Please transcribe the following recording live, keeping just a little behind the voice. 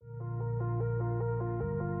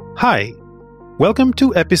Hi, welcome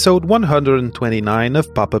to episode 129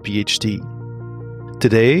 of Papa PhD.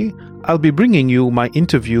 Today, I'll be bringing you my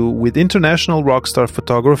interview with international rockstar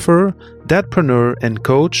photographer, dadpreneur and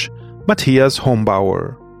coach, Matthias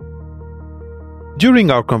Hombauer.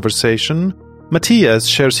 During our conversation, Matthias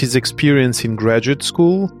shares his experience in graduate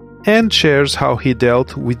school and shares how he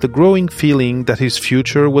dealt with the growing feeling that his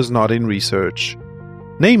future was not in research.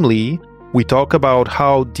 Namely, we talk about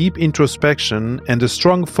how deep introspection and a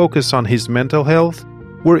strong focus on his mental health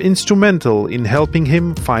were instrumental in helping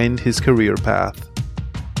him find his career path.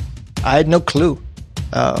 I had no clue.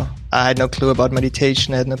 I had no clue about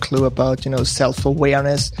meditation. I had no clue about,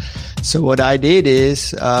 self-awareness. So what I did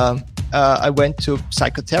is I went to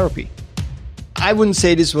psychotherapy. I wouldn't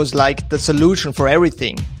say this was like the solution for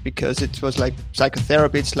everything, because it was like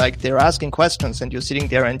psychotherapy. It's like they're asking questions and you're sitting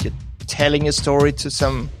there and you're telling a story to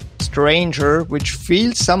some stranger, which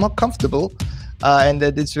feels somewhat comfortable, and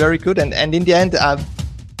that it's very good. And in the end,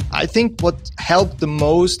 I think what helped the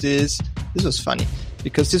most is, this was funny,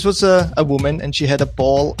 because this was a woman and she had a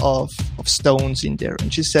ball of stones in there.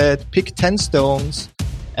 And she said, pick 10 stones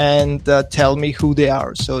and tell me who they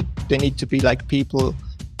are. So they need to be like people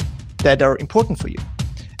that are important for you.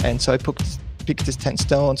 And so I picked these 10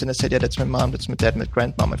 stones and I said, yeah, that's my mom, that's my dad, my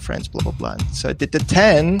grandma, my friends, blah, blah, blah. And so I did the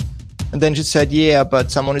 10. And then she said, yeah,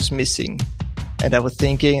 but someone is missing. And I was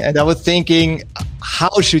thinking,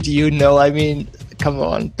 how should you know? I mean, come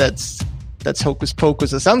on, that's hocus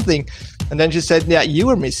pocus or something. And then she said, yeah, you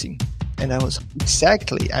were missing. And I was,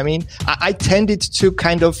 exactly. I mean, I tended to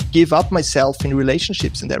kind of give up myself in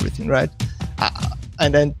relationships and everything, right?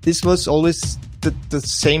 And then this was always the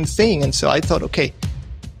same thing. And so I thought, okay,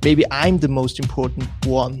 maybe I'm the most important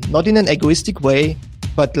one. Not in an egoistic way,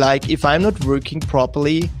 but like if I'm not working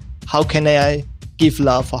properly, how can I give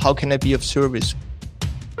love, or how can I be of service?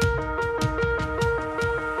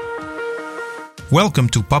 Welcome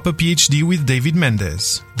to Papa PhD with David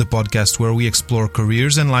Mendez, the podcast where we explore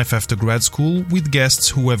careers and life after grad school with guests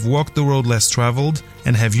who have walked the road less traveled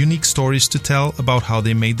and have unique stories to tell about how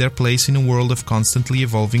they made their place in a world of constantly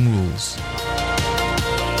evolving rules.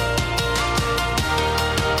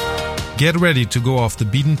 Get ready to go off the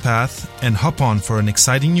beaten path and hop on for an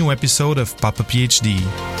exciting new episode of Papa PhD.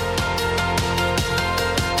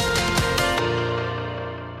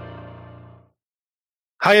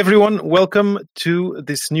 Hi everyone, welcome to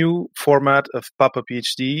this new format of Papa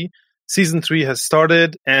PhD. Season 3 has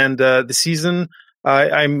started, and the season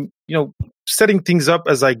I'm setting things up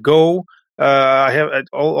as I go. I have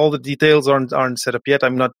all the details aren't set up yet.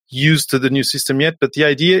 I'm not used to the new system yet, but the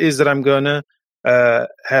idea is that I'm gonna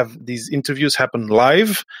have these interviews happen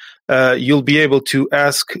live. You'll be able to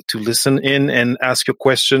listen in and ask your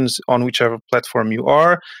questions on whichever platform you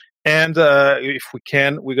are. And if we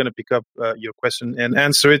can, we're going to pick up your question and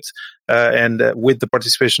answer it, and with the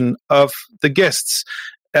participation of the guests.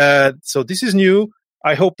 So this is new.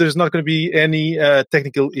 I hope there's not going to be any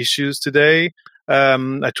technical issues today.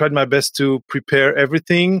 I tried my best to prepare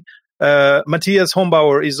everything. Matthias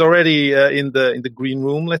Hombauer is already in the green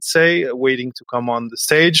room, let's say, waiting to come on the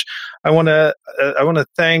stage. I want to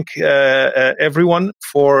thank everyone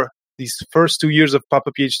for these first 2 years of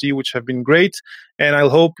Papa PhD, which have been great, and I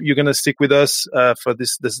hope you're going to stick with us for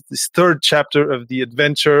this third chapter of the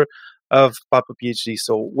adventure of Papa PhD.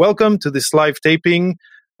 So welcome to this live taping.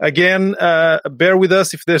 Again, bear with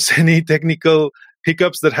us if there's any technical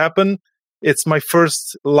hiccups that happen. It's my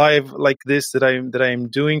first live like this that I'm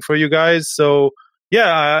doing for you guys. So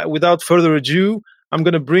yeah, without further ado, I'm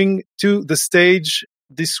going to bring to the stage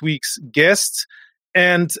this week's guest.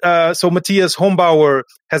 And so Matthias Hombauer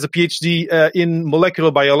has a PhD in molecular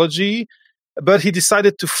biology, but he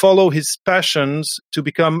decided to follow his passions to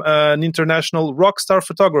become an international rock star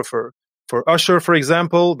photographer for Usher, for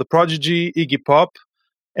example, The Prodigy, Iggy Pop.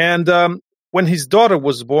 And when his daughter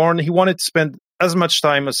was born, he wanted to spend as much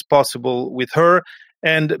time as possible with her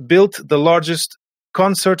and built the largest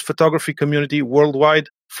concert photography community worldwide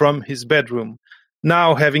from his bedroom.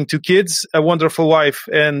 Now, having 2 kids, a wonderful wife,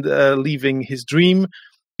 and living his dream,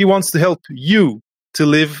 he wants to help you to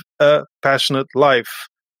live a passionate life.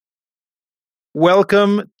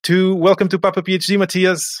 Welcome to Papa PhD,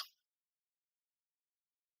 Matthias.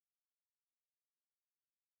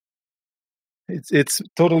 It's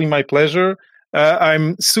totally my pleasure.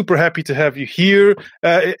 I'm super happy to have you here.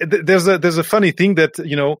 There's a funny thing that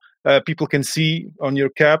people can see on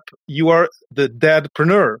your cap. You are the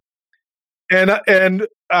dadpreneur. And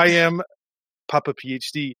I am Papa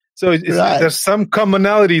PhD. So there's some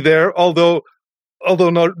commonality there, although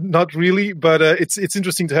not really. But it's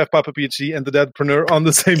interesting to have Papa PhD and the dadpreneur on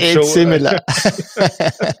the same show. It's similar.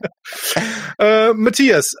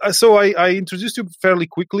 Matthias, so I introduced you fairly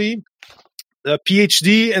quickly.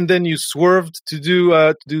 PhD, and then you swerved to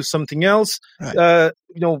do something else. Right.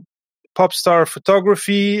 Pop star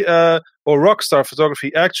photography or rock star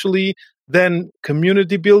photography, actually. Then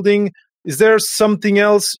community building. Is there something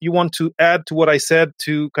else you want to add to what I said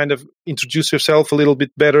to kind of introduce yourself a little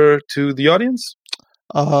bit better to the audience?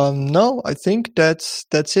 No, I think that's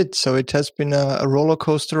it. So it has been a roller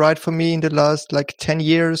coaster ride for me in the last 10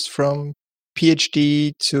 years, from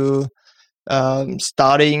PhD to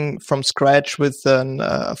starting from scratch with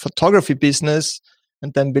a photography business,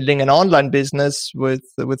 and then building an online business with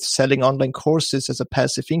selling online courses as a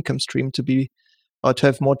passive income stream to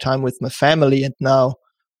have more time with my family. And now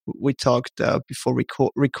we talked before we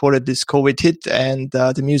recorded this, COVID hit, and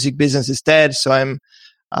the music business is dead. So I'm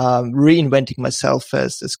reinventing myself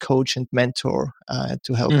as coach and mentor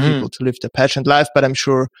to help people to live their passion life. But I'm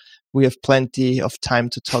sure we have plenty of time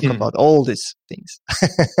to talk about all these things.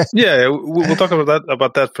 Yeah, we'll talk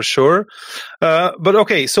about that for sure. But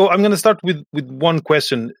okay, so I'm going to start with one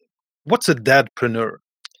question. What's a dadpreneur?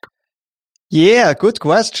 Yeah, good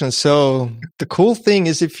question. So the cool thing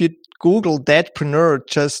is, if you Google dadpreneur,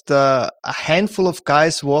 just a handful of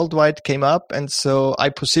guys worldwide came up. And so I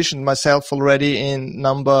positioned myself already in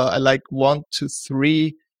number 1 to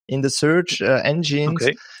 3 in the search engines,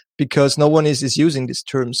 because no one is using this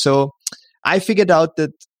term. So I figured out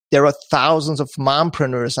that there are thousands of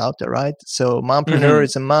mompreneurs out there, right? So mompreneur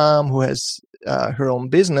is a mom who has her own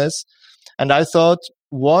business. And I thought,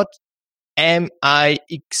 what am I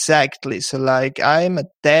exactly? So I'm a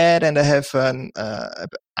dad and I have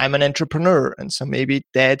I'm an entrepreneur. And so maybe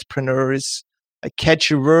dadpreneur is a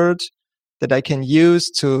catchy word that I can use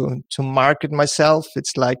to market myself.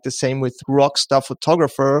 It's like the same with rockstar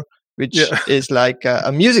photographer, which is like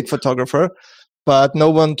a music photographer, but no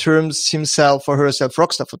one terms himself or herself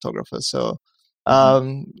rockstar photographer. So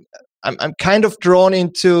I'm kind of drawn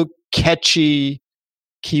into catchy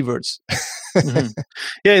keywords.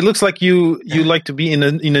 Yeah, it looks like you like to be in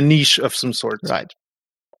a niche of some sort, right?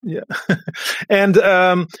 Yeah. And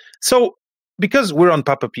so because we're on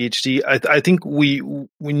Papa PhD, I think we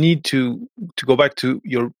need to go back to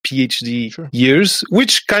your PhD years,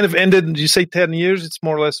 which kind of ended. You say 10 years? It's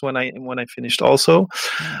more or less when I finished also.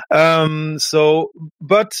 Yeah,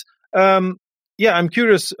 I'm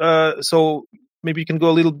curious. So maybe you can go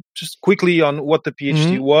a little just quickly on what the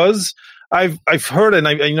PhD was. I've heard, and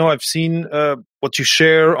I know I've seen what you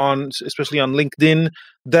share on, especially on LinkedIn,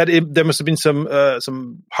 that there must have been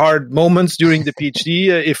some hard moments during the PhD,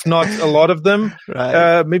 if not a lot of them.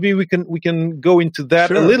 Right. Maybe we can go into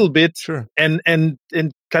that a little bit, and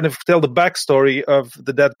kind of tell the backstory of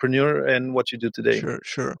the dadpreneur and what you do today.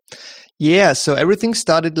 Sure. Yeah, so everything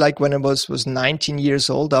started when I was 19 years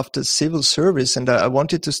old after civil service, and I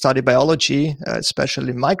wanted to study biology,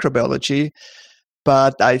 especially microbiology.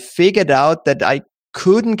 But I figured out that I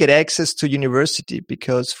couldn't get access to university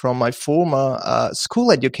because from my former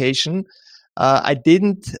school education, I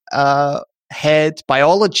didn't had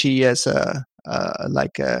biology as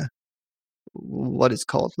what is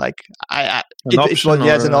called an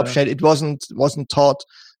option. It wasn't taught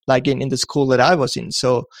in the school that I was in.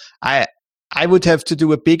 So I would have to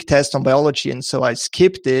do a big test on biology, and so I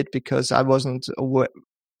skipped it because I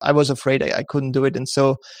was afraid I couldn't do it. And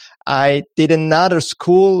so I did another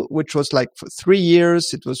school, which was for 3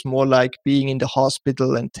 years. It was more like being in the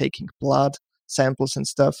hospital and taking blood samples and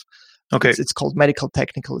stuff. Okay. It's called medical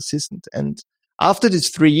technical assistant. And after these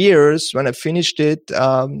 3 years, when I finished it,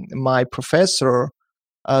 my professor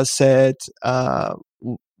said,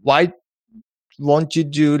 why won't you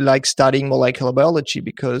do studying molecular biology?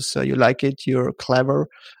 Because you like it, you're clever.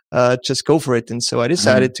 Just go for it. And so I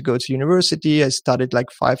decided to go to university. I studied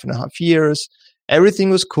 5.5 years. Everything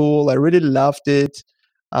was cool. I really loved it.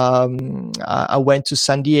 I went to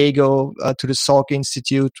San Diego to the Salk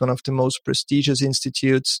Institute, one of the most prestigious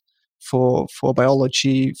institutes for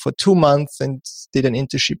biology, for 2 months, and did an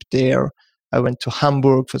internship there. I went to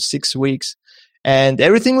Hamburg for 6 weeks, and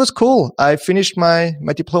everything was cool. I finished my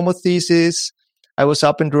diploma thesis. I was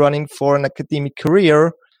up and running for an academic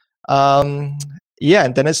career. And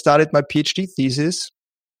then I started my PhD thesis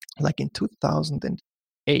in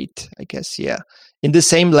 2008, I guess, in the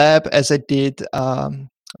same lab as I did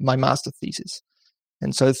my master thesis.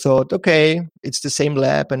 And so I thought, okay, it's the same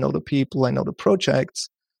lab. I know the people, I know the projects.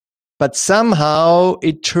 But somehow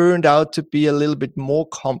it turned out to be a little bit more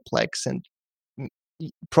complex. And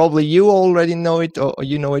probably you already know it, or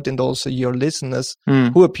you know it, and also your listeners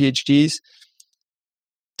who are PhDs.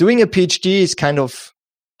 Doing a PhD is kind of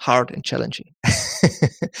hard and challenging.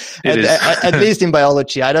 At least in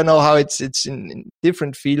biology. I don't know how it's in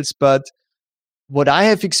different fields, but what I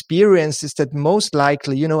have experienced is that most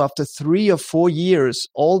likely, you know, after 3 or 4 years,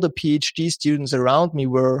 all the PhD students around me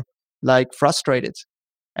were like frustrated,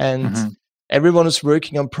 and everyone was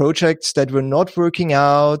working on projects that were not working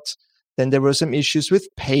out. Then there were some issues with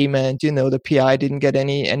payment. You know, the PI didn't get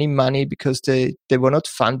any money because they were not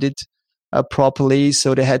funded properly,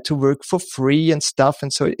 so they had to work for free and stuff.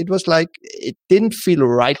 And so it was like, it didn't feel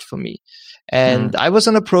right for me. And I was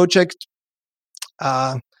on a project,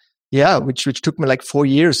 which took me like 4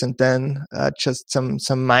 years, and then just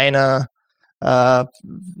some minor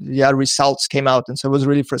results came out, and so I was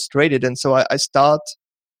really frustrated. And so I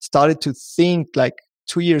started to think, like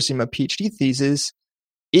 2 years in my PhD thesis,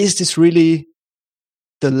 is this really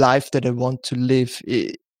the life that I want to live?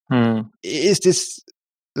 Is this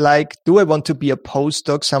like, do I want to be a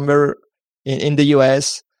postdoc somewhere in the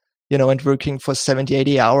US, you know, and working for 70,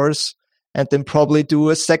 80 hours, and then probably do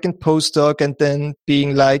a second postdoc, and then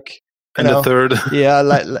being like, a third.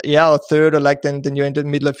 a third, or like then you're in the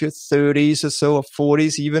middle of your 30s or so, or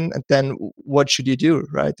 40s even, and then what should you do,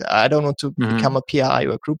 right? I don't want to become a PI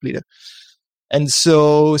or a group leader. And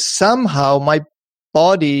so somehow my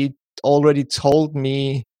body already told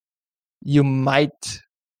me you might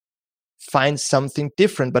find something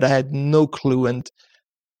different, but I had no clue. And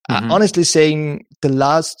honestly saying, the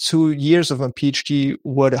last 2 years of my PhD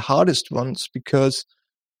were the hardest ones, because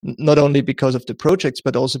not only because of the projects,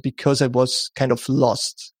 but also because I was kind of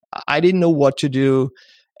lost. I didn't know what to do.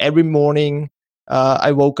 Every morning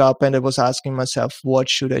I woke up and I was asking myself, what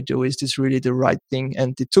should I do? Is this really the right thing?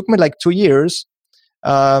 And it took me like 2 years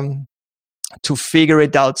to figure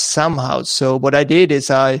it out somehow. So what I did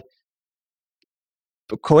is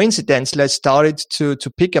coincidentally, I started to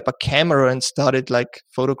pick up a camera and started like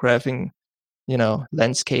photographing, you know,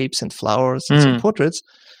 landscapes and flowers and some portraits.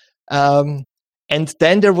 And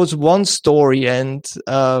then there was one story, and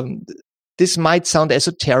this might sound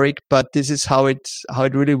esoteric, but this is how it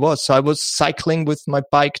really was. So I was cycling with my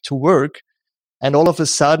bike to work, and all of a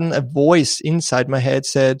sudden a voice inside my head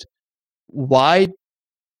said, why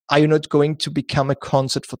are you not going to become a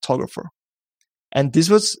concert photographer? And this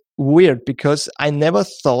was weird, because I never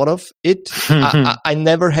thought of it. I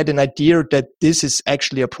never had an idea that this is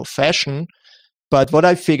actually a profession. But what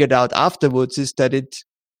I figured out afterwards is that it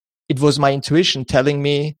was my intuition telling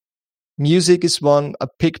me music is a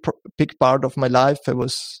big part of my life. I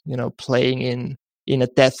was, you know, playing in a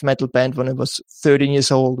death metal band when I was 13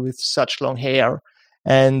 years old with such long hair.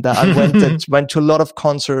 And I went to a lot of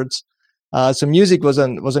concerts. So music was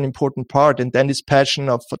an important part. And then this passion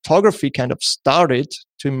of photography kind of started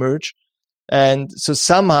to emerge. And so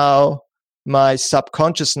somehow my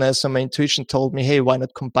subconsciousness and my intuition told me, hey, why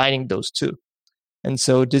not combining those two? And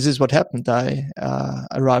so this is what happened. I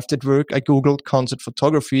arrived at work, I Googled concert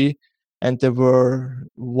photography, and there were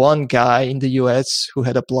one guy in the US who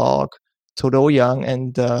had a blog, Todo Young,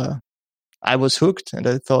 and I was hooked. And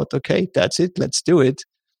I thought, okay, that's it, let's do it.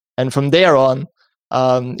 And from there on,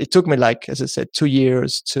 it took me, like, as I said, 2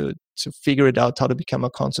 years to figure it out, how to become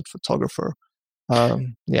a concert photographer.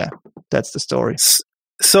 That's the story.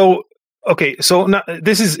 So, okay. So now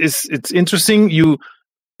this it's interesting. You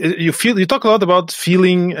talk a lot about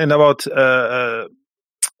feeling and about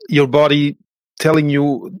your body telling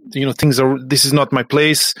you, you know, this is not my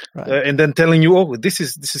place, right. And then telling you, oh, this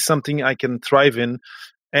is something I can thrive in.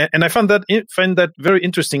 And I find that very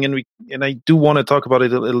interesting, and I do want to talk about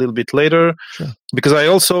it a little bit later, sure. Because I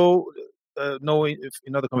also know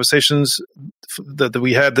in other conversations that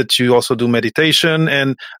we had that you also do meditation,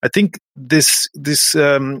 and I think this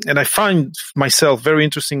and I find myself very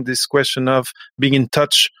interesting, this question of being in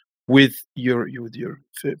touch with your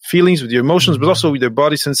feelings, with your emotions, but also with your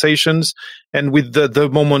body sensations, and with the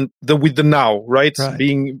moment, with the now, right?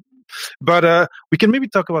 But we can maybe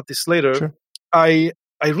talk about this later. Sure. I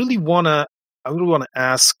really wanna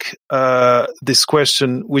ask this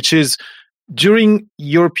question, which is, during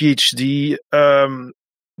your PhD,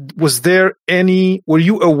 were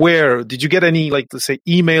you aware? Did you get any, like, let's say,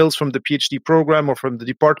 emails from the PhD program or from the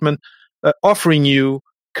department offering you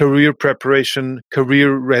career preparation,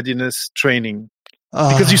 career readiness training?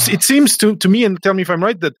 Because it seems to me, and tell me if I'm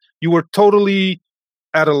right, that you were totally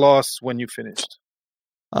at a loss when you finished.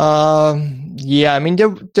 I mean,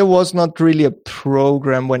 there was not really a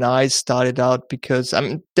program when I started out, because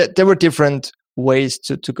there were different ways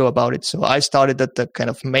to go about it. So I started at the kind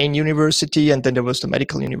of main university, and then there was the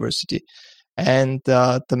medical university. And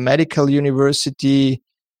the medical university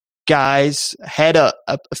guys had a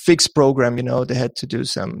fixed program, you know, they had to do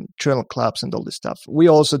some journal clubs and all this stuff. We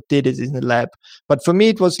also did it in the lab. But for me,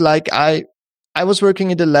 it was like I was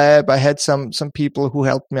working in the lab. I had some people who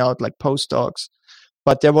helped me out, like postdocs.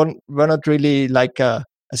 but there were not really like a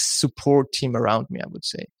support team around me, I would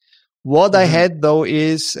say. What I had though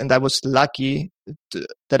is, and I was lucky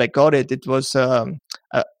that I got it. It was a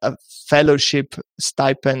fellowship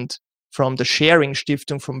stipend from the Sharing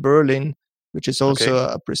Stiftung from Berlin, which is also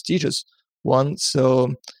a prestigious one.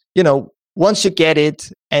 So, once you get it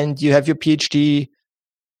and you have your PhD,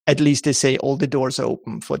 at least they say all the doors are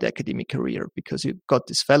open for the academic career because you got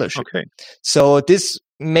this fellowship. Okay. So this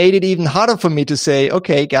made it even harder for me to say,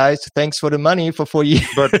 okay, guys, thanks for the money for 4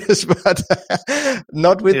 years, but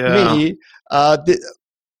not with me.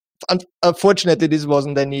 Unfortunately, this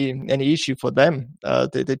wasn't any issue for them.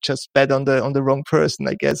 They just bet on the wrong person,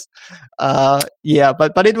 I guess. But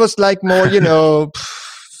it was like more,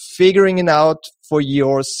 figuring it out for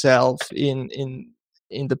yourself in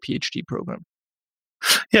the PhD program.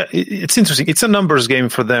 Yeah, it's interesting. It's a numbers game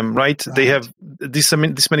for them, right? They have this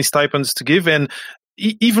many stipends to give, and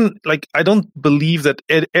even like I don't believe that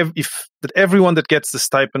that everyone that gets the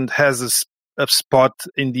stipend has a spot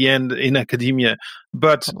in the end in academia.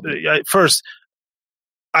 But first,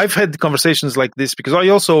 I've had conversations like this because I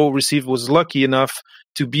also was lucky enough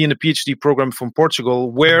to be in a PhD program from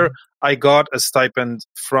Portugal where I got a stipend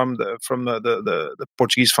from the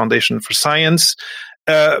Portuguese Foundation for Science,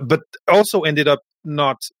 but also ended up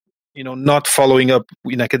not following up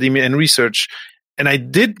in academia and research. And I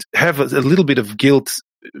did have a little bit of guilt,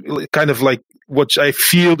 kind of like what I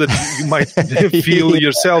feel that you might feel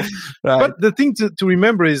yourself. Right. But the thing to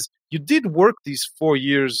remember is you did work these 4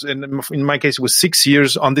 years, and in my case it was 6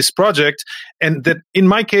 years on this project. And that in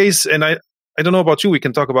my case, and I don't know about you, we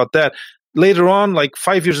can talk about that later on, like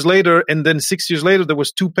 5 years later, and then 6 years later, there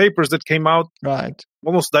was 2 papers that came out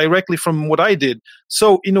almost directly from what I did.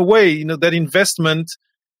 So in a way, that investment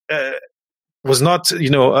was not,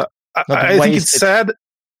 I think it's sad.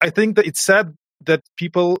 I think that it's sad that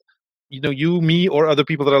people, you, me, or other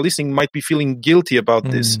people that are listening might be feeling guilty about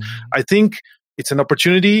this. I think it's an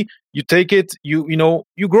opportunity. You take it.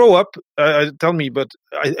 You grow up. Tell me, but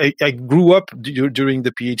I grew up during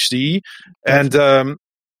the PhD, and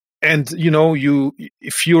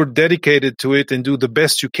if you're dedicated to it and do the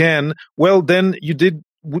best you can, well, then you did.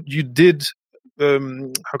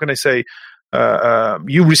 How can I say?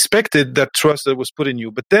 You respected that trust that was put in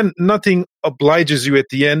you, but then nothing obliges you at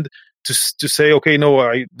the end to say, okay,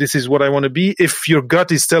 no, this is what I want to be, if your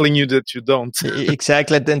gut is telling you that you don't.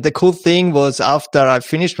 Exactly. And the cool thing was, after I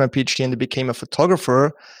finished my PhD and I became a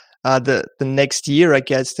photographer, the next year, I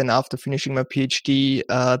guess, then after finishing my PhD,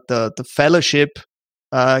 the fellowship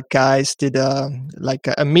guys did a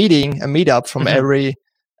meetup from every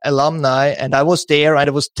alumni, and I was there and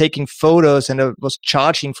I was taking photos and I was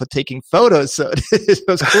charging for taking photos. So it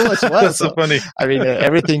was cool as well. That's so funny. I mean,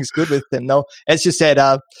 everything's good with them. No, as you said,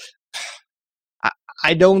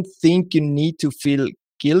 I don't think you need to feel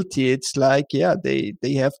guilty. It's like, they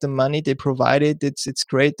have the money, they provide it. It's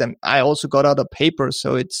great. And I also got out a paper,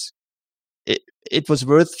 so it was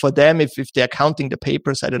worth for them if they're counting the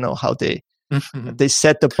papers. I don't know how they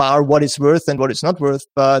set the bar, what is worth and what is not worth.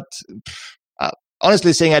 But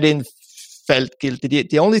honestly saying, I didn't felt guilty.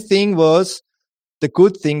 The only thing was, the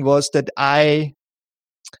good thing was that I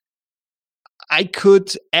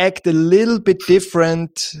could act a little bit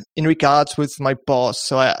different in regards with my boss.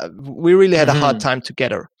 So we really had a hard time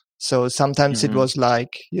together. So sometimes it was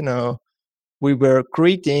like, we were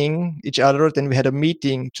greeting each other, then we had a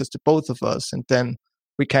meeting, just the both of us, and then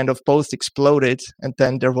we kind of both exploded, and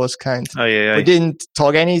then there was we didn't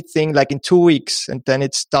talk anything like in 2 weeks, and then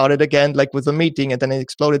it started again like with a meeting, and then it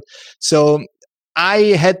exploded. So I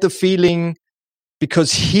had the feeling,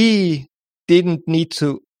 because he didn't need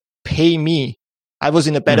to pay me, I was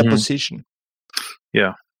in a better position.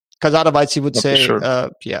 Yeah. Because otherwise he would say,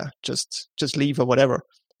 just leave or whatever.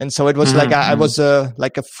 And so it was like I was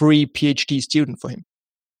like a free PhD student for him.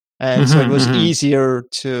 And so it was easier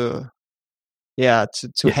to manage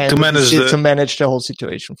the whole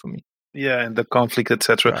situation for me. Yeah, and the conflict,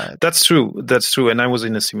 etc. Right. That's true. And I was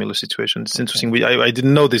in a similar situation. It's interesting. I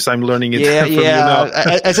didn't know this. I'm learning it from you now.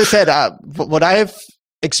 As I said, what I have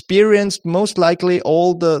experienced, most likely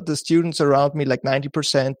all the students around me, like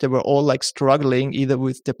 90%, they were all like struggling either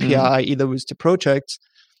with the PI, either with the projects.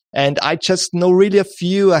 And I just know really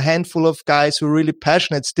a handful of guys who are really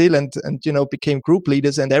passionate still and became group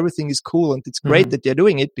leaders, and everything is cool. And it's great that they're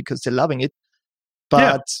doing it because they're loving it.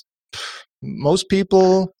 But most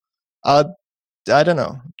people are, I don't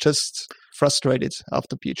know, just frustrated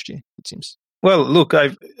after PhD, it seems. Well, look,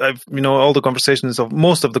 I've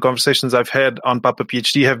most of the conversations I've had on Papa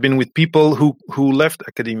PhD have been with people who left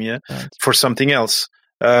academia for something else.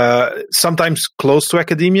 sometimes close to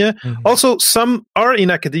academia. Mm-hmm. Also, some are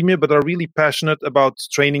in academia but are really passionate about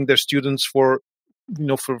training their students for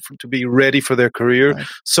to be ready for their career. Right.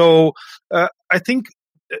 So I think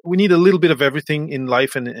we need a little bit of everything in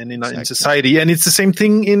life and in society, and it's the same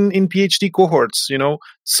thing in PhD cohorts.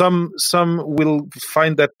 Some will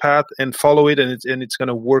find that path and follow it, and it's going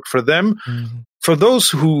to work for them. Mm-hmm. For those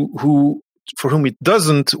for whom it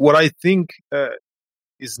doesn't, what I think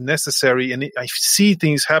is necessary, and I see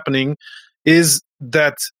things happening, is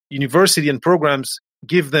that university and programs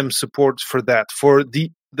give them support for that, for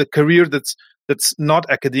the career that's not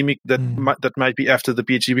academic, that might be after the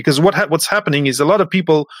PhD. Because what's happening is a lot of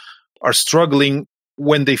people are struggling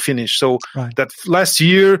when they finish. So that last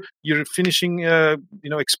year you're finishing,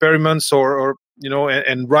 experiments or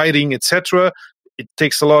and writing, etc. It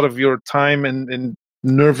takes a lot of your time and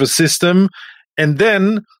nervous system, and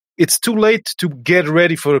then it's too late to get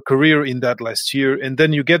ready for a career in that last year. And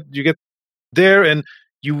then you get there, and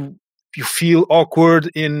you feel awkward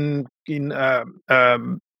in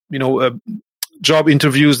job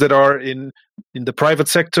interviews that are in the private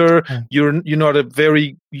sector. You're not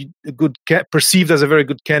perceived as a very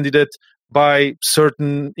good candidate by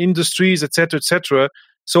certain industries, etc., etc.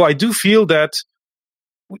 So I do feel that,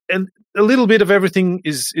 and a little bit of everything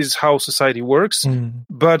is how society works.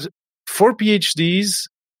 But for PhDs,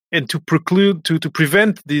 and to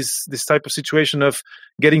prevent this type of situation of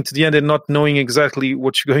getting to the end and not knowing exactly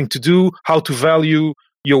what you're going to do, how to value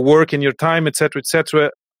your work and your time, etc.,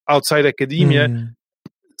 outside academia,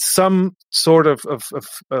 some sort of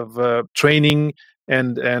training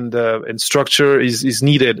and structure is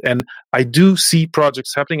needed. And I do see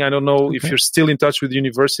projects happening. I don't know if you're still in touch with the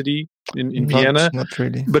university in Vienna. Not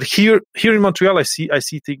really. But here in Montreal, I see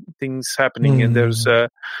things happening, and there's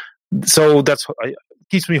so that's what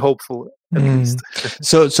keeps me hopeful, at least.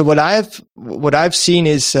 So what I've seen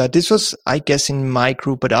is this was, I guess, in my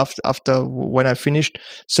group, but after when I finished,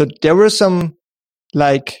 so there were some,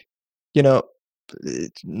 like,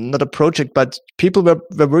 not a project, but people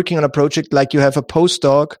were working on a project, like you have a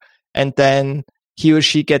postdoc and then he or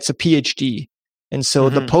she gets a PhD. And so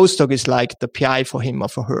the postdoc is like the PI for him or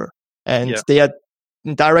for her. And they are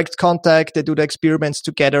in direct contact, they do the experiments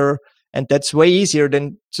together. And that's way easier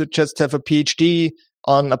than to just have a PhD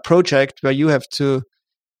on a project where you have to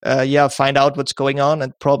find out what's going on,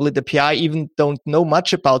 and probably the PI even don't know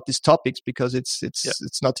much about these topics because it's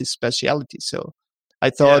not his specialty. So I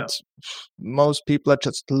thought most people are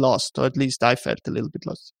just lost, or at least I felt a little bit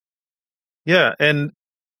lost. Yeah, and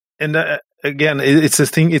again, it's a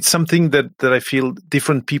thing. It's something that I feel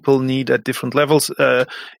different people need at different levels.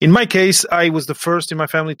 In my case, I was the first in my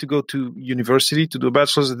family to go to university to do a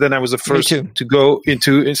bachelor's. Then I was the first to go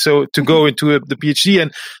into the PhD.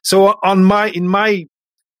 And so in my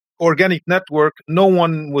organic network, no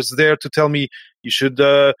one was there to tell me you should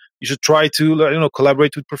try to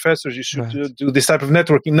collaborate with professors. You should do this type of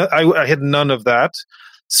networking. I had none of that.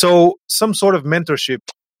 So some sort of mentorship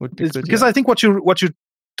would be good, because I think what you're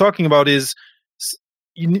talking about is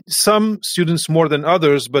some students more than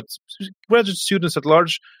others, but graduate students at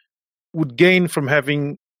large would gain from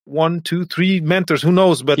having 1, 2, 3 mentors. Who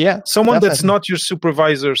knows? But someone definitely. That's not your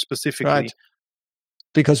supervisor specifically. Right.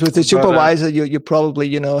 Because with the supervisor, you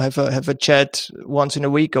probably have a chat once in a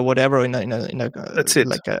week or whatever in a that's it,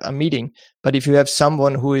 like a meeting. But if you have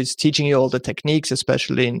someone who is teaching you all the techniques,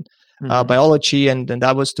 especially in biology, and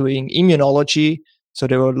I was doing immunology, so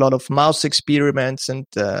there were a lot of mouse experiments and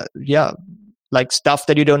like stuff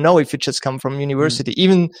that you don't know if you just come from university.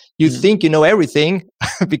 Even you think you know everything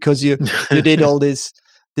because you did all these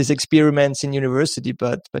experiments in university,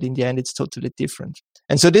 but in the end it's totally different.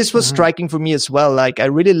 And so this was striking for me as well. Like I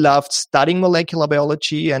really loved studying molecular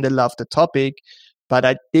biology and I loved the topic, but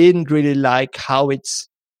I didn't really like how it's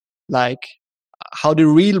like how the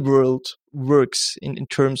real world works in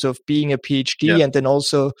terms of being a PhD and then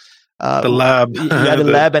also the lab. The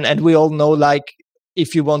lab. And we all know, like,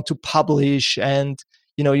 if you want to publish and,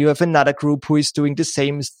 you have another group who is doing the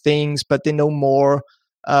same things, but they know more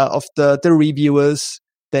of the reviewers,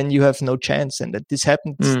 then you have no chance. And that this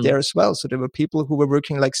happened there as well. So there were people who were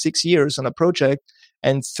working like 6 years on a project,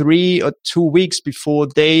 and 3 or 2 weeks before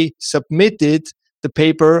they submitted the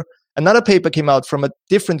paper, another paper came out from a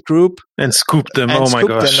different group and scooped them. Oh my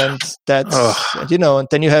gosh. And that's, and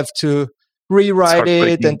then you have to rewrite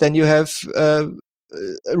it, and then you have a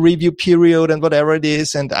review period and whatever it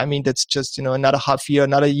is. And I mean, that's just, another half year,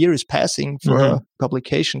 another year is passing for a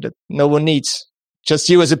publication that no one needs. Just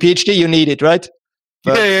you as a PhD, you need it, right?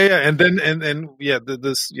 But, and then,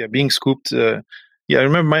 being scooped, Yeah, I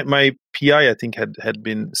remember my PI, I think, had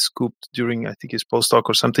been scooped during, I think, his postdoc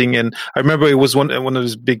or something. And I remember it was one of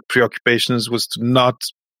his big preoccupations was to not,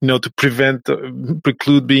 to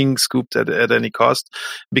preclude being scooped at any cost,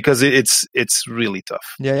 because it's really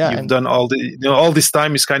tough. Yeah. You've done all all this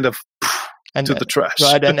time is kind of to the trash.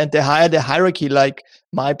 Right. And the higher the hierarchy, like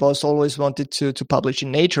my boss always wanted to publish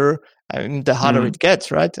in Nature, I mean, the harder it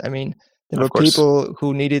gets, right? I mean, there were people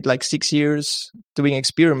who needed like 6 years doing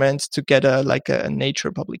experiments to get a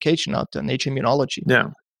Nature publication out there, Nature Immunology. Yeah.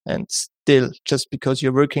 And still, just because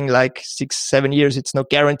you're working like 6-7 years, it's no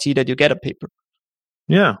guarantee that you get a paper.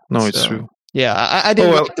 Yeah, no, it's true. Yeah, I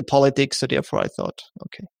didn't like the politics, so therefore I thought,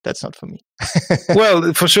 okay, that's not for me.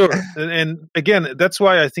 Well, for sure. And again, that's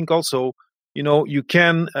why I think also, you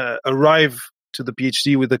can arrive to the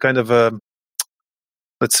PhD with a kind of a,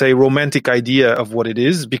 let's say, romantic idea of what it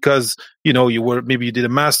is, because maybe you did a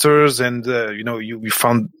master's and you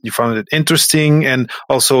found it interesting, and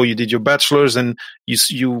also you did your bachelor's and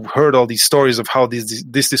you heard all these stories of how this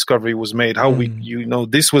discovery was made, how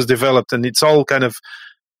this was developed, and it's all kind of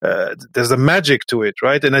there's a magic to it,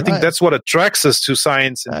 right? And I think that's what attracts us to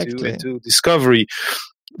science and to discovery.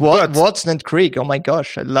 Watson and Crick, oh my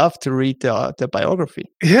gosh, I love to read the biography.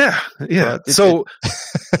 Yeah.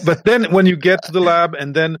 But then when you get to the lab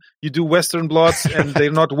and then you do Western blots and they're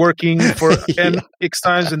not working for X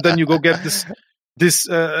times, and then you go get this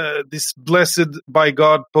blessed by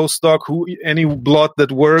God postdoc who any blot that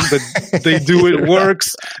they do it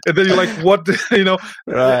works, and then you're like, what,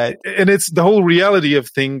 right? And it's the whole reality of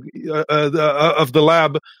of the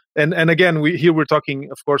lab. And again, we're talking,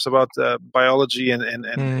 of course, about biology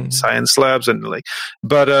and science labs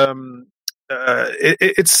but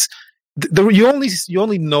it's you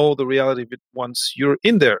only know the reality of it once you're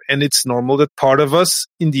in there, and it's normal that part of us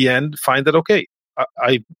in the end find that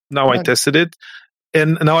I tested it,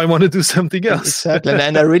 and now I want to do something else. Exactly,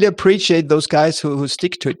 and I really appreciate those guys who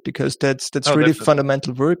stick to it, because that's really definitely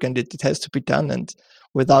fundamental work, and it has to be done. And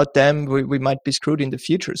without them, we might be screwed in the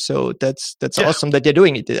future. So that's awesome that they're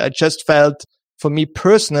doing it. I just felt, for me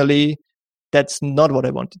personally, that's not what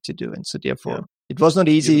I wanted to do, and so therefore it was not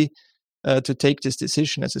easy to take this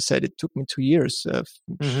decision. As I said, it took me 2 years of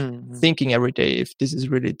thinking every day if this is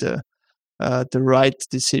really the right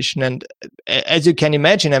decision. And as you can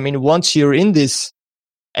imagine, I mean, once you're in this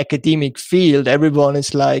academic field, everyone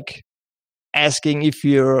is like asking if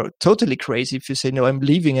you're totally crazy if you say, no, I'm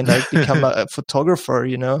leaving and I've become a photographer,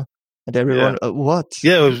 and everyone, what?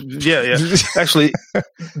 Yeah. Actually,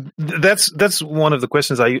 that's one of the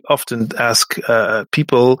questions I often ask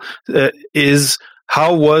people is,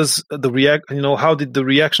 how was how did the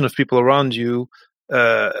reaction of people around you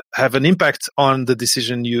have an impact on the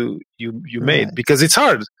decision you made? Because it's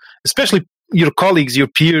hard, especially your colleagues, your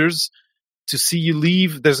peers, to see you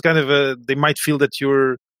leave. There's kind of they might feel that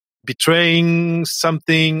you're betraying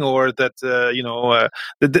something, or that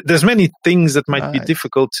there's many things that might be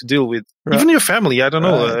difficult to deal with. Even your family, I don't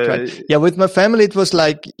know. Yeah, with my family, it was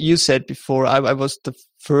like you said before. I was the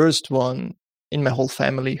first one in my whole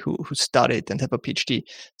family who studied and have a PhD.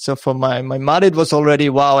 So for my mother, it was already,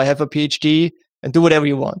 wow, I have a PhD and do whatever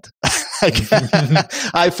you want.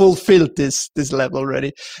 I fulfilled this level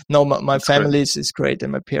already. No, my family is great,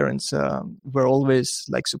 and my parents were always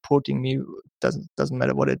like supporting me. Doesn't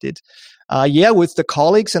matter what I did. With the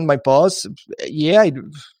colleagues and my boss, I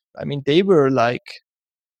mean, they were like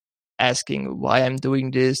asking why I'm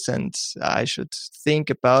doing this, and I should think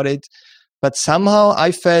about it. But somehow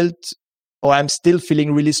I felt, or I'm still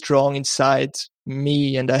feeling really strong inside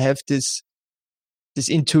me, and I have this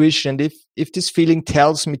intuition. And if this feeling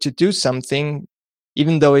tells me to do something,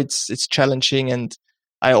 even though it's challenging, and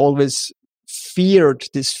I always feared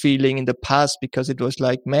this feeling in the past, because it was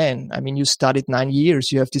like, man, I mean, you studied 9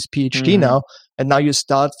 years, you have this PhD now, and now you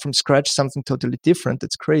start from scratch something totally different.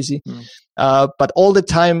 That's crazy. But all the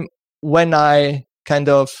time when I kind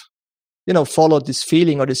of, followed this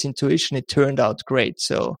feeling or this intuition, it turned out great.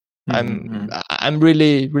 So I'm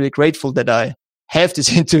really, really grateful that I have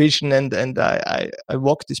this intuition and I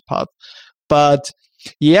walk this path. But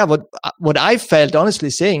what I felt, honestly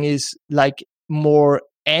saying, is like more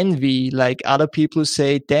envy, like other people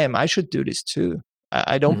say, damn, I should do this too.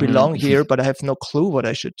 I don't belong here, but I have no clue what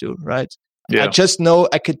I should do, right? I just know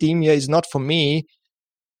academia is not for me.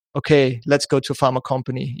 Okay, let's go to a pharma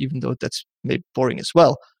company, even though that's maybe boring as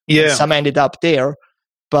well. Yeah. And some ended up there.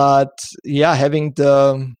 But having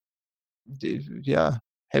the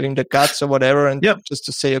guts or whatever, and just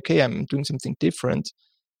to say, okay, I'm doing something different,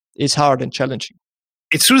 is hard and challenging.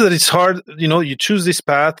 It's true that it's hard. You choose this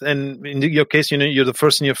path, and in your case, you're the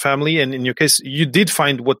first in your family, and in your case, you did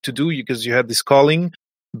find what to do because you had this calling.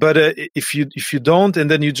 But if you don't, and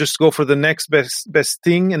then you just go for the next best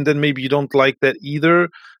thing, and then maybe you don't like that either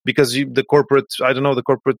because the corporate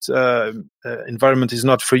environment is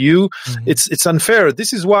not for you. Mm-hmm. It's unfair.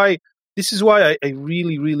 This is why I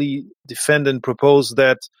really, really defend and propose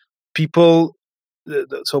that people.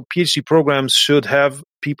 So PhD programs should have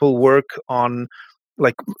people work on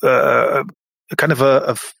like kind of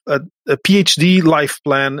a PhD life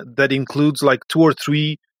plan that includes like 2 or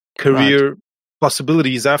 3 career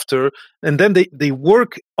possibilities after, and then they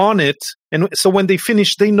work on it, and so when they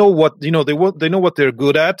finish, they know what they know what they're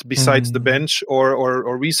good at besides the bench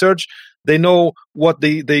or research. They know what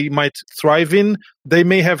they might thrive in. They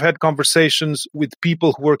may have had conversations with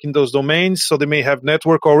people who work in those domains, so they may have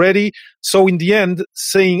network already. So in the end,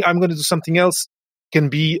 saying I'm going to do something else can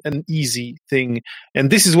be an easy thing. And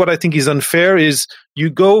this is what I think is unfair: is you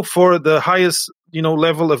go for the highest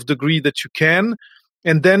level of degree that you can,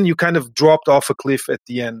 and then you kind of dropped off a cliff at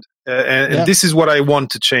the end. And this is what I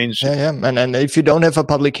want to change. Yeah. And if you don't have a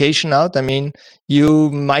publication out, I mean,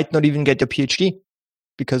 you might not even get your PhD.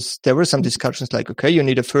 Because there were some discussions like, okay, you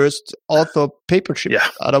need a first author papership,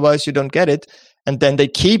 otherwise you don't get it. And then they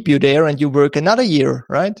keep you there and you work another year,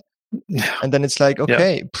 right? Yeah. And then it's like,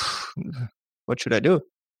 okay, what should I do?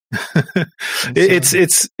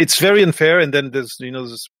 It's very unfair. And then there's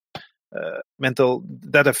this mental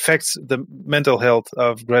that affects the mental health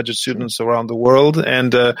of graduate students around the world.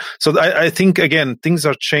 And so I think, again, things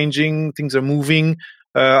are changing, things are moving.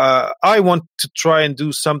 I want to try and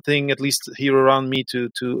do something, at least here around me, to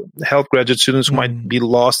help graduate students who might be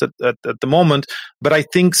lost at the moment. But I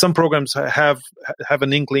think some programs have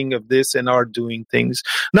an inkling of this and are doing things.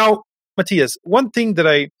 Now, Matthias, one thing that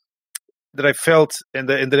I felt and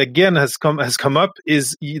that again has come up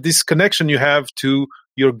is this connection you have to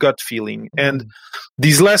your gut feeling. And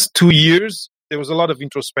these last 2 years, there was a lot of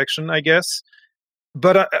introspection, I guess.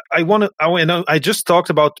 But I just talked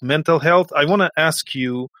about mental health. I want to ask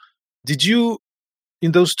you, did you,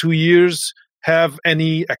 in those 2 years, have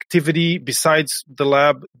any activity besides the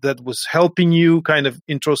lab that was helping you kind of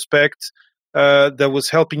introspect, that was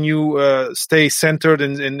helping you stay centered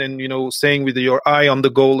and staying with your eye on the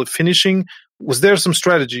goal of finishing? Was there some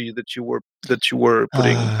strategy that you were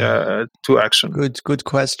putting to action? Good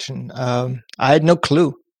question. I had no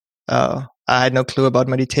clue. I had no clue about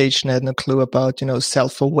meditation. I had no clue about,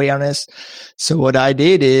 self-awareness. So what I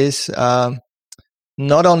did is,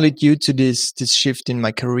 not only due to this shift in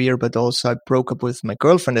my career, but also I broke up with my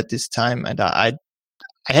girlfriend at this time, and I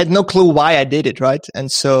had no clue why I did it, right?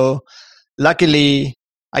 And so luckily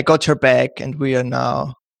I got her back, and we are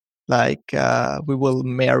now we will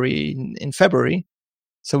marry in February.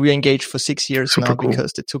 So we're engaged for 6 years now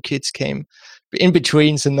because the 2 kids came in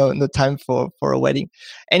between, so no time for a wedding.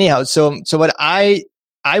 Anyhow, so what I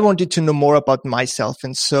wanted to know more about myself,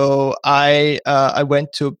 and so I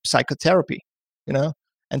went to psychotherapy,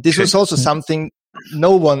 and this was also something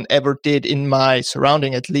no one ever did in my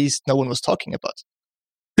surrounding. At least no one was talking about.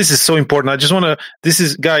 This is so important. I just want to. This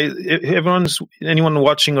is, guys. Anyone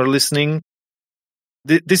watching or listening.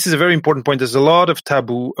 This is a very important point. There's a lot of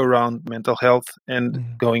taboo around mental health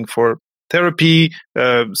and going for therapy,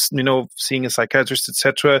 seeing a psychiatrist,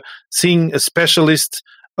 etc., seeing a specialist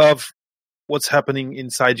of what's happening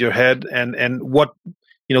inside your head and what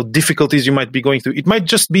difficulties you might be going through. It might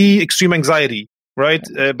just be extreme anxiety, right?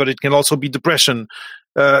 But it can also be depression.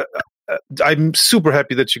 I'm super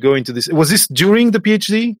happy that you go into this. Was this during the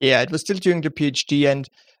PhD? Yeah, it was still during the PhD, and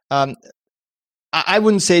I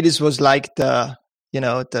wouldn't say this was like the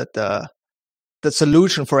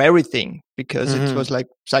solution for everything, because it was like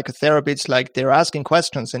psychotherapy. It's like they're asking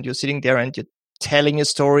questions and you're sitting there and you're telling a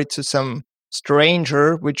story to some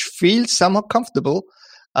stranger, which feels somewhat comfortable.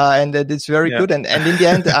 And that it's very good. And in the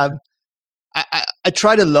end, I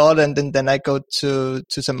tried a lot, and then I go to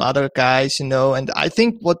some other guys, and I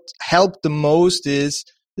think what helped the most is,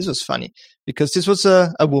 this was funny, because this was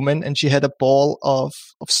a woman, and she had a ball of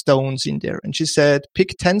stones in there. And she said,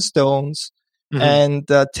 pick 10 stones and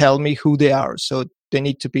tell me who they are. So they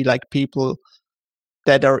need to be like people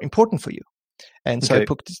that are important for you. And so I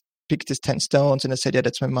picked these 10 stones, and I said, yeah,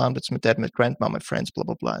 that's my mom, that's my dad, my grandma, my friends, blah,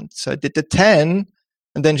 blah, blah. And so I did the 10,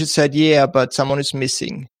 and then she said, yeah, but someone is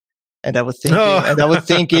missing. And I was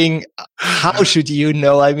thinking, how should you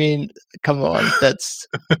know? I mean, come on, that's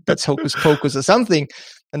hocus pocus or something.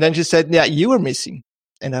 And then she said, yeah, you were missing.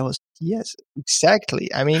 And I was, yes, exactly.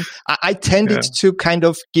 I mean, I tended to kind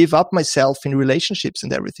of give up myself in relationships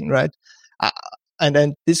and everything, right? And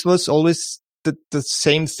then this was always the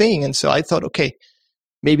same thing. And so I thought, okay,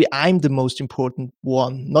 maybe I'm the most important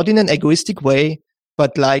one, not in an egoistic way,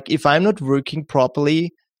 but like if I'm not working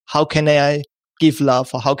properly, how can I give love,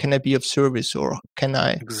 or how can I be of service, or can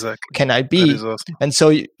I be? That is awesome. And so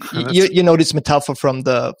you know this metaphor from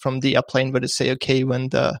the airplane where they say, okay, when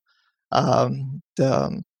the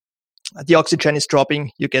oxygen is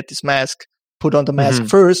dropping, you get this mask, put on the mask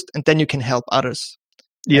first, and then you can help others.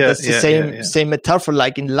 Yeah, that's the same metaphor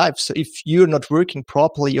like in life. So if you're not working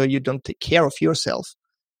properly or you don't take care of yourself,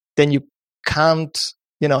 then you can't,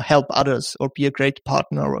 help others or be a great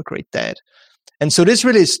partner or a great dad. And so this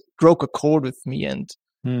really struck a chord with me. And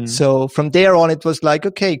so from there on, it was like,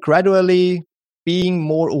 okay, gradually being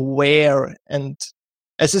more aware. And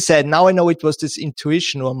as I said, now I know it was this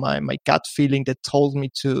intuition or my gut feeling that told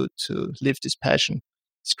me to live this passion,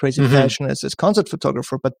 this crazy passion as a concert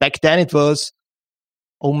photographer. But back then it was,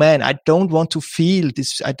 oh man, I don't want to feel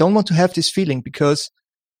this. I don't want to have this feeling because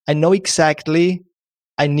I know exactly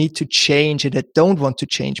I need to change it. I don't want to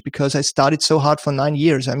change because I studied so hard for 9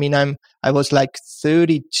 years. I mean, I was like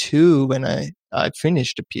 32 when I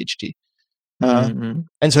finished the PhD.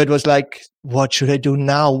 And so it was like, what should I do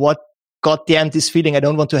now? What goddamn this feeling? I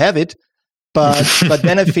don't want to have it. But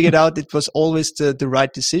then I figured out it was always the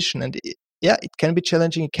right decision. And it can be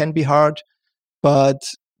challenging. It can be hard. But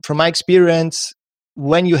from my experience,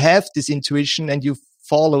 when you have this intuition and you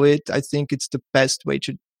follow it, I think it's the best way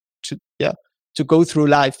to go through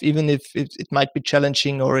life, even if it might be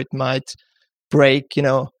challenging or it might break,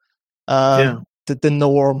 the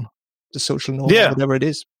norm, the social norm, whatever it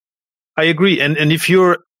is. I agree. And if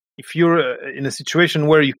you're in a situation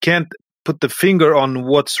where you can't put the finger on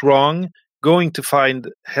what's wrong, going to find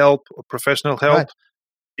help or professional help,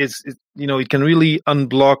 it can really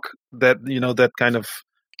unblock that, that kind of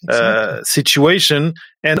situation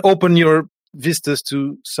and open your vistas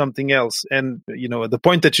to something else. And the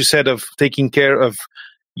point that you said of taking care of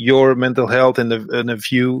your mental health and a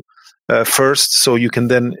view first, so you can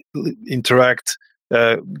then interact,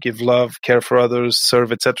 give love, care for others,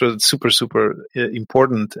 serve, etc. It's super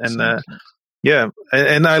important. And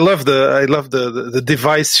and I love the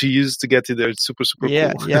device you use to get you there. It's super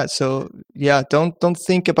cool. So don't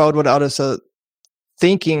think about what others are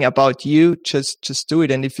thinking about you. Just do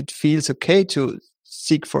it. And if it feels okay to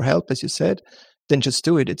seek for help, as you said, then just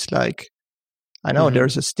do it. It's like, I know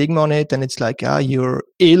there's a stigma on it, and it's like, you're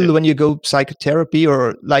ill when you go psychotherapy,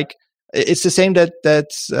 or like it's the same that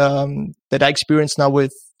I experience now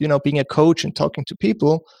with being a coach and talking to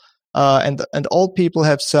people, and all people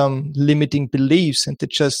have some limiting beliefs, and they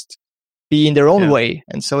just be in their own way.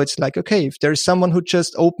 And so it's like, okay, if there's someone who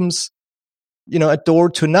just opens a door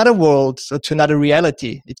to another world or to another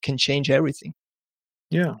reality, it can change everything.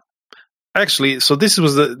 Yeah. Actually, so this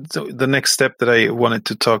was the next step that I wanted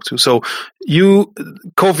to talk to. So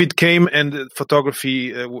COVID came and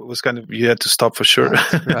photography was you had to stop for sure.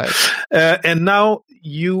 Right. And now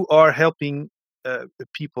you are helping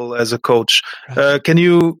people as a coach. Right. Can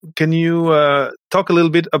you talk a little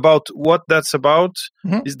bit about what that's about?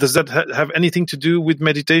 Does that have anything to do with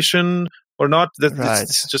meditation or not?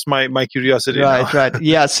 It's just my curiosity. Right.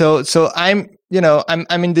 Yeah. So I'm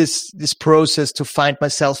in this process to find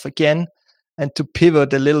myself again and to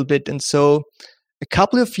pivot a little bit. And so a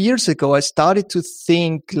couple of years ago, I started to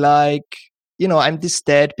think like, I'm this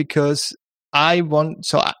dad because I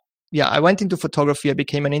went into photography. I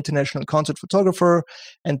became an international concert photographer,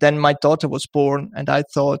 and then my daughter was born, and I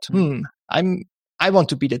thought, I want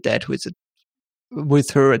to be the dad who is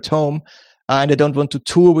with her at home, and I don't want to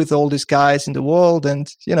tour with all these guys in the world, and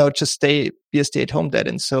just be a stay-at-home dad.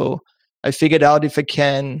 And so I figured out if I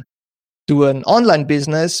can do an online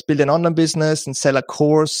business, build an online business, and sell a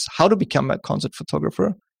course how to become a concert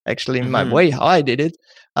photographer. Actually, in my way, how I did it,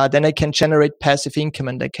 then I can generate passive income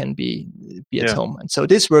and I can be at home. And so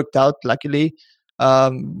this worked out. Luckily,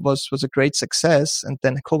 was a great success. And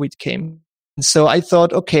then COVID came, and so I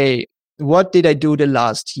thought, okay, what did I do the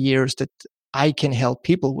last years that I can help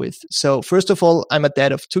people with? So first of all, I'm a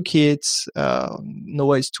dad of 2 kids.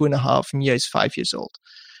 Noah is 2.5. Mia is 5 years old.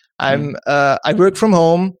 I work from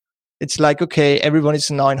home. It's like, okay, everyone is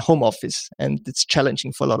now in home office, and it's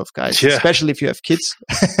challenging for a lot of guys, especially if you have kids.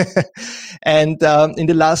 And in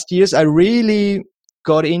the last years, I really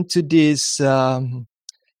got into this,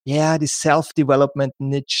 this self-development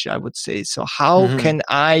niche, I would say. So how can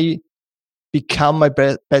I become my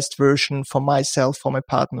best version for myself, for my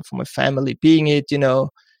partner, for my family, being it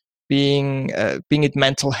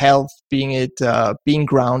mental health, being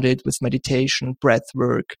grounded with meditation, breath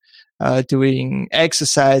work, doing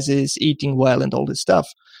exercises, eating well, and all this stuff.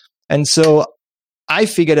 And so I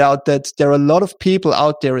figured out that there are a lot of people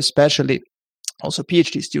out there, especially also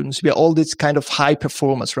PhD students. We are all these kind of high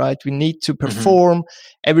performers, right? We need to perform.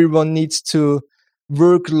 Everyone needs to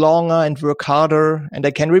work longer and work harder. And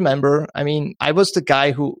I can remember, I mean, I was the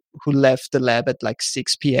guy who left the lab at like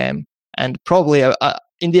 6 p.m. And probably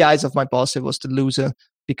in the eyes of my boss, I was the loser,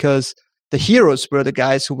 because the heroes were the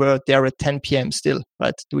guys who were there at 10 p.m. still,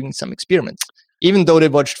 right, doing some experiments. Even though they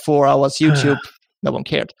watched 4 hours YouTube, no one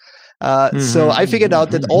cared. So I figured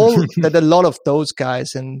out that that a lot of those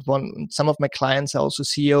guys, and some of my clients are also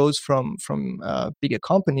CEOs from bigger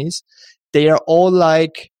companies, they are all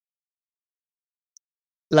like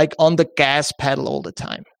on the gas pedal all the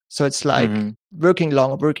time. So it's like working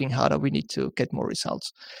longer, working harder. We need to get more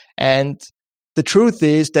results. And the truth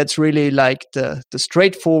is that's really like the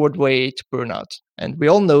straightforward way to burnout. And we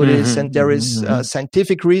all know this. And there is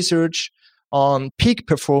scientific research on peak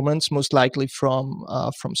performance, most likely from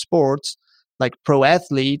sports, like pro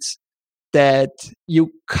athletes, that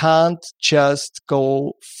you can't just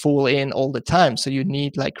go full in all the time. So you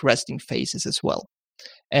need like resting phases as well.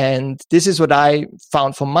 And this is what I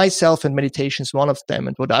found for myself, and meditation is one of them.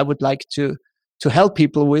 And what I would like to help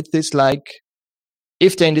people with is like,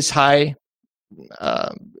 if they're in this high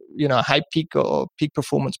peak or peak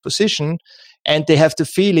performance position, and they have the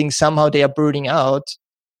feeling somehow they are burning out,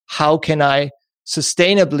 how can I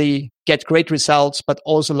sustainably get great results, but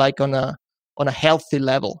also like on a healthy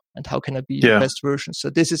level? And how can I be the best version? So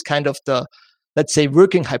this is kind of the, let's say,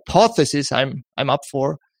 working hypothesis I'm up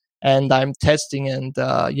for, and I'm testing. And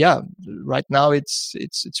right now it's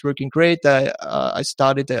working great. I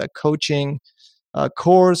started a coaching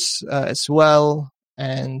course as well,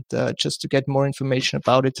 and just to get more information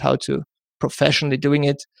about it, how to professionally doing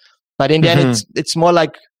it. But in the end, it's more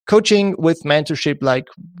like coaching with mentorship, like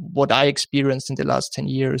what I experienced in the last 10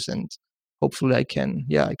 years, and hopefully I can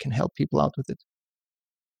help people out with it.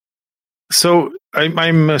 So I'm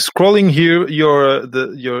scrolling here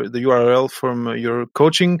the URL from your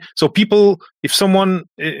coaching. So people, if someone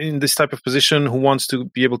in this type of position who wants to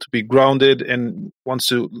be able to be grounded and wants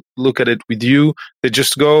to look at it with you, they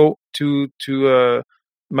just go to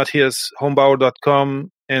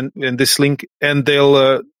MatthiasHombauer.com and this link, and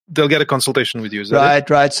they'll get a consultation with you. Is that it?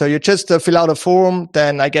 Right. So you just fill out a form,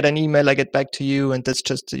 then I get an email, I get back to you, and that's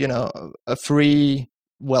just a free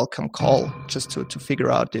welcome call, just to figure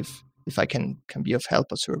out if I can be of help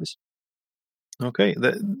or service. Okay,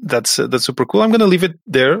 that's super cool. I'm going to leave it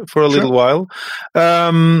there for a little while.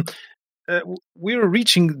 We're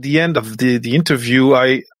reaching the end of the interview.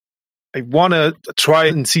 I want to try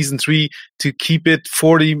in season 3 to keep it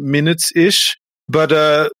 40 minutes ish. But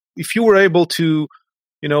if you were able to,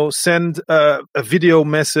 send a video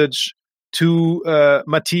message to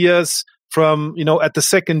Matthias from, at the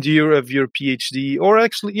second year of your PhD, or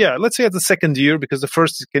actually, let's say at the second year, because the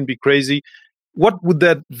first can be crazy. What would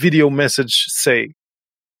that video message say?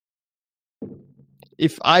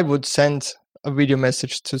 If I would send a video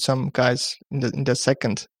message to some guys in the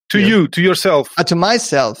second year. You, to yourself. To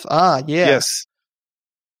myself. Yes.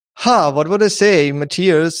 What would I say?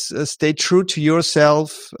 Matthias, stay true to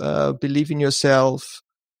yourself, believe in yourself.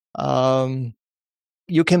 You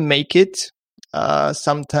can make it.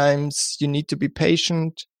 Sometimes you need to be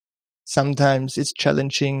patient. Sometimes it's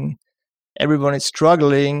challenging. Everyone is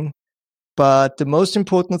struggling. But the most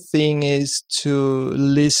important thing is to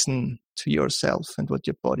listen to yourself and what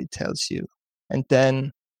your body tells you. And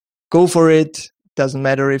then go for it. Doesn't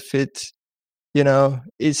matter if it,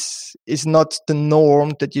 is not the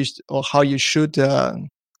norm that you, or how you should act.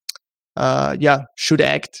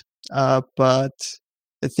 But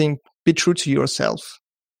I think be true to yourself,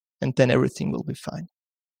 and then everything will be fine.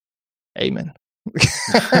 Amen.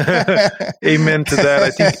 Amen to that.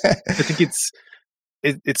 I think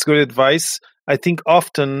it's good advice. I think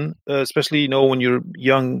often, especially when you're a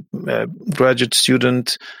young graduate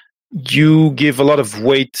student, you give a lot of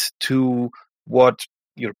weight to what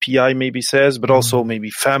your PI maybe says, but also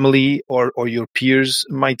maybe family or your peers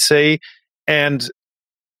might say. And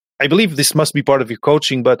I believe this must be part of your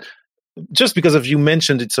coaching, but just because of you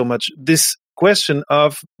mentioned it so much, this question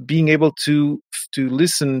of being able to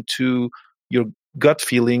listen to your gut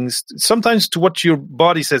feelings, sometimes to what your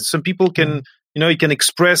body says. Some people can, you can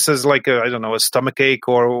express as like a stomachache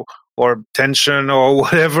or tension or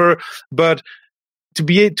whatever, but to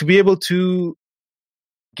be able to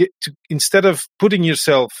get to, instead of putting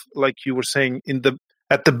yourself, like you were saying,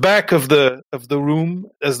 at the back of the room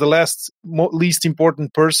as the least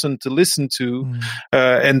important person to listen to,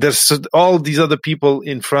 and there's all these other people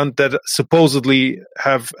in front that supposedly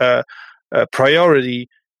have a priority,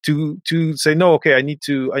 to say no, okay, I need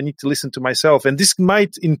to listen to myself. And this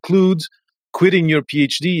might include quitting your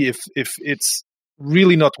PhD if it's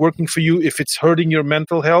really not working for you, if it's hurting your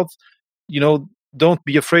mental health. don't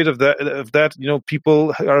be afraid of that.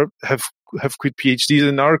 People have quit PhDs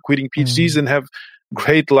and are quitting PhDs and have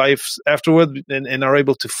great lives afterward, and are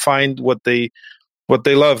able to find what they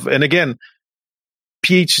love. And again, a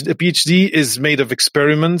PhD is made of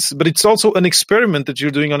experiments, but it's also an experiment that you're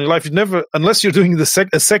doing on your life. You never, unless you're doing a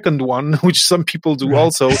second one, which some people do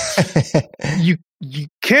also, you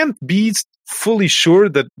can't be fully sure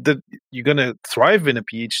that you're going to thrive in a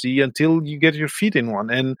PhD until you get your feet in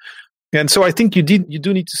one. And so I think you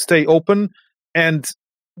do need to stay open. And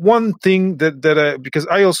one thing that because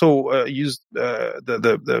I also used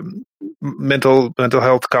the mental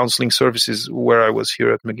health counseling services where I was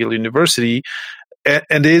here at McGill University,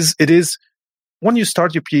 and it is when you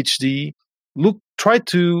start your PhD, try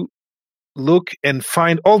to look and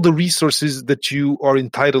find all the resources that you are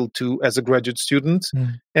entitled to as a graduate student,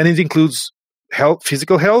 and it includes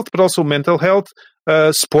physical health, but also mental health,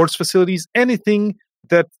 sports facilities, anything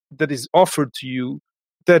that is offered to you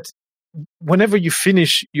that whenever you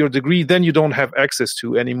finish your degree, then you don't have access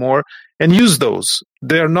to anymore, and use those.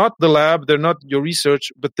 They're not the lab, they're not your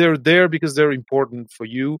research, but they're there because they're important for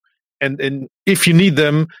you. And if you need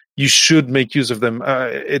them, you should make use of them.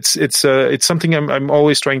 It's something I'm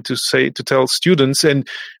always trying to tell students. And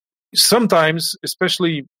sometimes,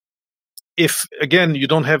 especially if, again, you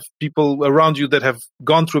don't have people around you that have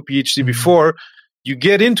gone through a PhD before, you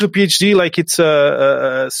get into a PhD like it's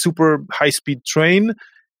a super high-speed train,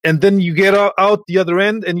 and then you get out the other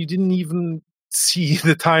end, and you didn't even see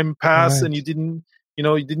the time pass, and you didn't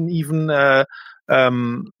even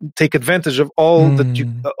take advantage of all that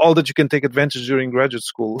you can take advantage during graduate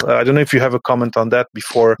school. I don't know if you have a comment on that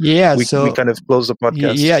before we kind of close the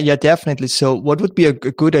podcast. Yeah, definitely. So what would be a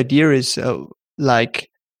good idea is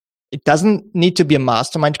it doesn't need to be a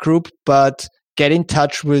mastermind group, but get in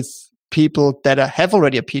touch with people that have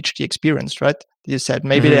already a PhD experience, right? You said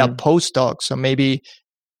maybe they are postdocs, or maybe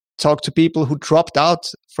talk to people who dropped out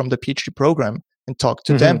from the PhD program and talk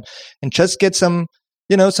to them, and just get some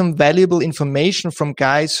valuable information from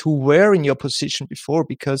guys who were in your position before,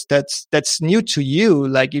 because that's new to you.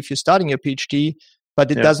 Like if you're starting your PhD,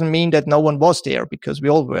 but it doesn't mean that no one was there, because we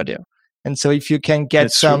all were there. And so if you can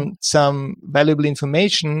get some valuable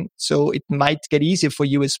information, so it might get easier for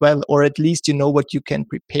you as well, or at least you know what you can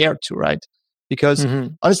prepare to, right? Because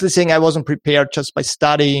honestly saying, I wasn't prepared just by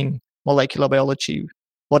studying molecular biology,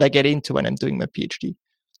 what I get into when I'm doing my PhD.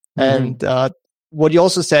 And what you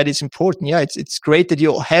also said is important. Yeah, it's great that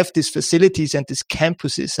you have these facilities and these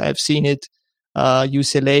campuses. I've seen it,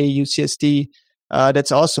 UCLA, UCSD.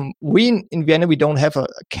 That's awesome. We in Vienna, we don't have a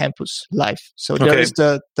campus life. So there is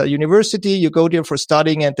the university, you go there for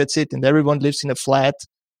studying, and that's it. And everyone lives in a flat.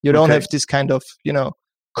 You don't have this kind of,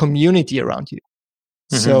 community around you.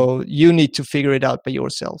 So you need to figure it out by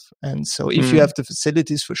yourself. And so if you have the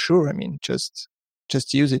facilities, for sure, I mean, just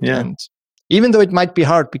use it. And even though it might be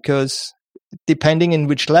hard, because depending in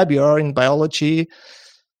which lab you are in biology,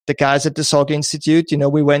 the guys at the Salk Institute,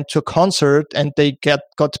 we went to a concert and they got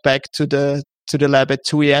back to the lab at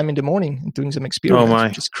 2 a.m. in the morning and doing some experiments,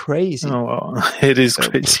 which is crazy. Oh, wow. It is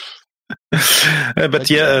crazy. But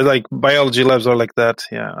yeah, like biology labs are like that.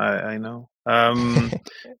 Yeah, I know.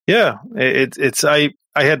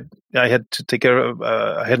 I had to take care of,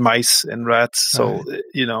 I had mice and rats. So,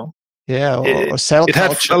 Yeah, or cell culture. It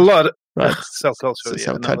had a lot. Right. Cell culture. So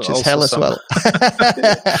cell culture is hell as well.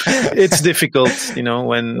 It's difficult,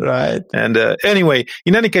 when. Right. And anyway,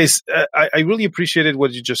 in any case, I really appreciated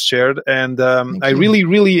what you just shared, and I really,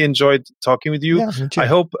 really enjoyed talking with you. Yeah, I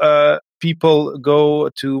hope people go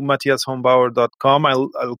to matthiashombauer.com.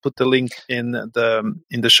 I'll put the link in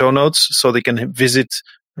the show notes so they can visit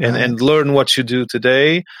and learn what you do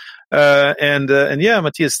today. And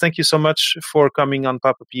Matthias, thank you so much for coming on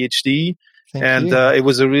Papa PhD. Thank you. It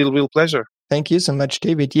was a real pleasure. Thank you so much,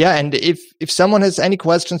 David. Yeah, and if someone has any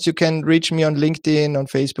questions, you can reach me on LinkedIn, on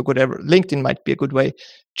Facebook, whatever. LinkedIn might be a good way.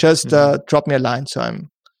 Just drop me a line. So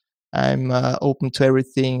I'm open to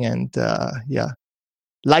everything, and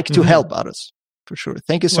like to help others for sure.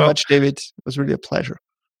 Thank you so much, David. It was really a pleasure.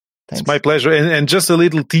 Thanks. It's my pleasure. And just a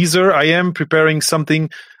little teaser: I am preparing something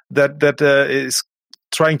that is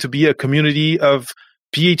trying to be a community of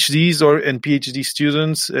PhDs and PhD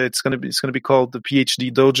students. It's going to be called the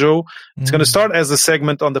PhD Dojo. It's going to start as a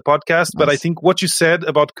segment on the podcast, but I think what you said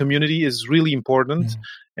about community is really important.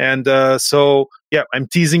 And I'm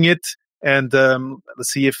teasing it. And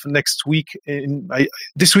let's see if next week,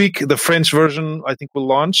 this week, the French version I think will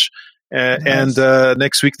launch, and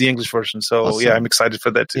next week the English version. So awesome. I'm excited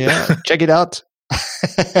for that too. Yeah, check it out.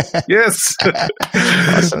 Yes.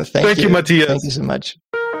 Awesome. Thank you, Matthias. Thank you so much.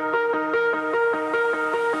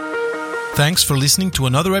 Thanks for listening to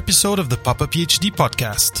another episode of the Papa PhD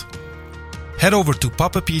podcast. Head over to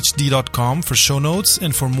papaphd.com for show notes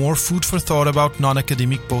and for more food for thought about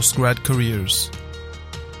non-academic postgrad careers.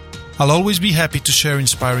 I'll always be happy to share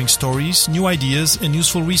inspiring stories, new ideas, and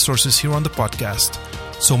useful resources here on the podcast.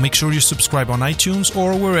 So make sure you subscribe on iTunes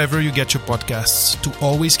or wherever you get your podcasts to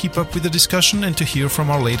always keep up with the discussion and to hear from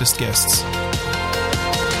our latest guests.